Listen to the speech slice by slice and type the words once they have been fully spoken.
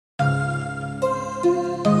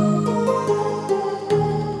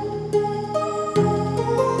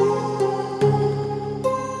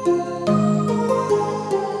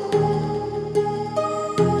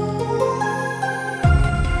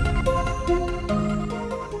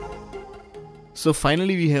So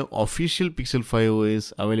finally we have official Pixel 5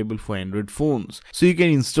 OS available for Android phones. So you can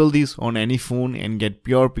install this on any phone and get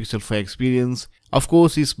pure Pixel 5 experience. Of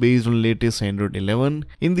course, it's based on latest Android 11.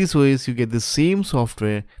 In this OS, you get the same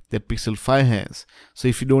software that Pixel 5 has. So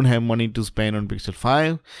if you don't have money to spend on Pixel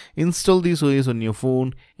 5, install this OS on your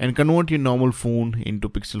phone and convert your normal phone into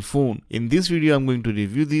Pixel phone. In this video, I'm going to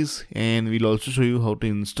review this and we'll also show you how to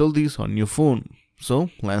install this on your phone. So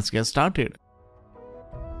let's get started.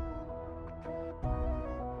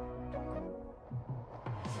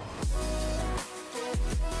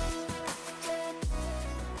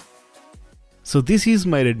 So this is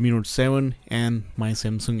my Redmi Note 7 and my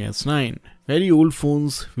Samsung S9. Very old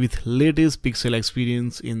phones with latest Pixel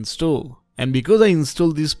experience in store. And because I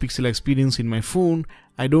installed this Pixel experience in my phone,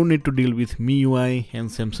 I don't need to deal with MIUI and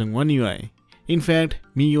Samsung One UI. In fact,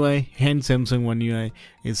 MIUI and Samsung One UI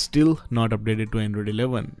is still not updated to Android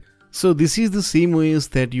 11. So this is the same OS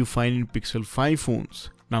that you find in Pixel 5 phones.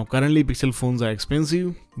 Now currently Pixel phones are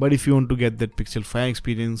expensive, but if you want to get that Pixel 5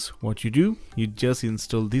 experience, what you do? You just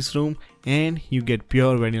install this ROM and you get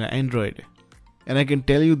pure vanilla Android. And I can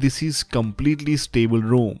tell you this is completely stable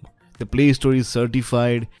ROM. The Play Store is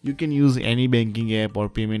certified, you can use any banking app or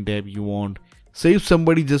payment app you want. So if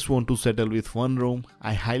somebody just want to settle with one ROM,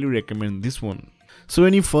 I highly recommend this one. So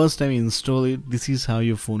when you first time install it, this is how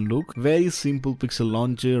your phone look. Very simple Pixel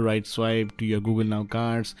launcher, right swipe to your Google Now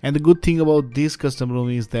cards. And the good thing about this custom ROM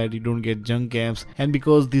is that you don't get junk apps, and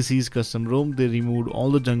because this is custom ROM, they removed all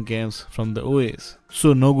the junk apps from the OS.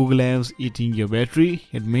 So no Google apps eating your battery.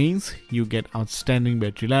 It means you get outstanding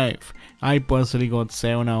battery life. I personally got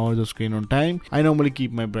 7 hours of screen on time. I normally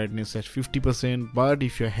keep my brightness at 50%, but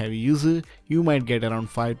if you're a heavy user, you might get around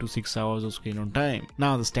 5 to 6 hours of screen on time.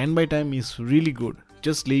 Now the standby time is really good.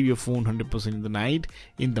 Just leave your phone 100% in the night.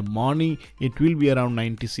 In the morning, it will be around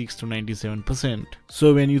 96 to 97%.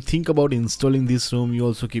 So when you think about installing this ROM, you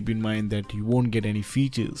also keep in mind that you won't get any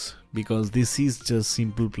features, because this is just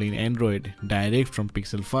simple plain Android direct from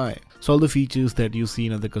Pixel 5. So all the features that you see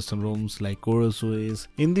in other custom ROMs like Chorus OS,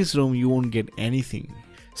 in this ROM you won't get anything.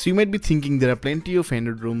 So you might be thinking there are plenty of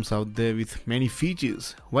Android ROMs out there with many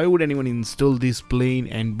features. Why would anyone install this plain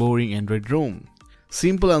and boring Android ROM?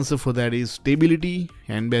 Simple answer for that is stability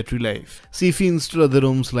and battery life. See, if you install other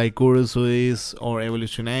ROMs like Chorus OS or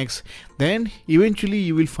Evolution X, then eventually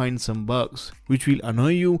you will find some bugs which will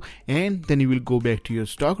annoy you, and then you will go back to your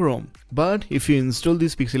stock ROM. But if you install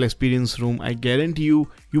this Pixel Experience ROM, I guarantee you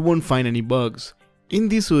won't find any bugs. In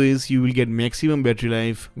this OS, you will get maximum battery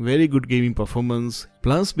life, very good gaming performance,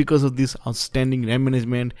 plus because of this outstanding RAM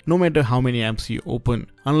management, no matter how many apps you open.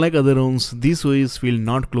 Unlike other ROMs, this OS will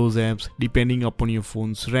not close apps depending upon your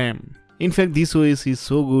phone's RAM. In fact, this OS is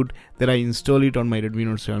so good that I install it on my Redmi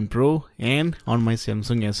Note 7 Pro and on my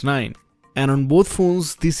Samsung S9. And on both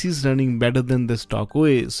phones, this is running better than the stock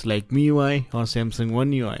OS like MIUI or Samsung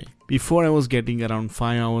One UI. Before I was getting around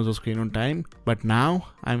 5 hours of screen on time, but now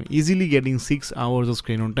I'm easily getting 6 hours of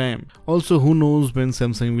screen on time. Also, who knows when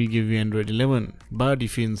Samsung will give you Android 11. But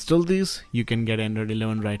if you install this, you can get Android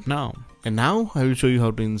 11 right now. And now I will show you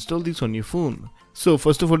how to install this on your phone. So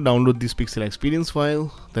first of all, download this Pixel Experience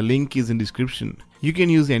file. The link is in description. You can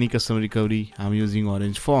use any custom recovery. I'm using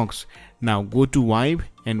Orange Fox. Now go to wipe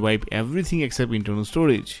and wipe everything except internal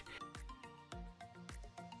storage.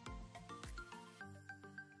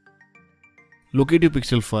 Locate your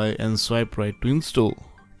Pixel 5 and swipe right to install.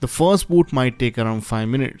 The first boot might take around 5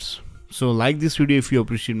 minutes. So like this video if you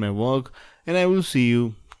appreciate my work, and I will see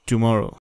you tomorrow.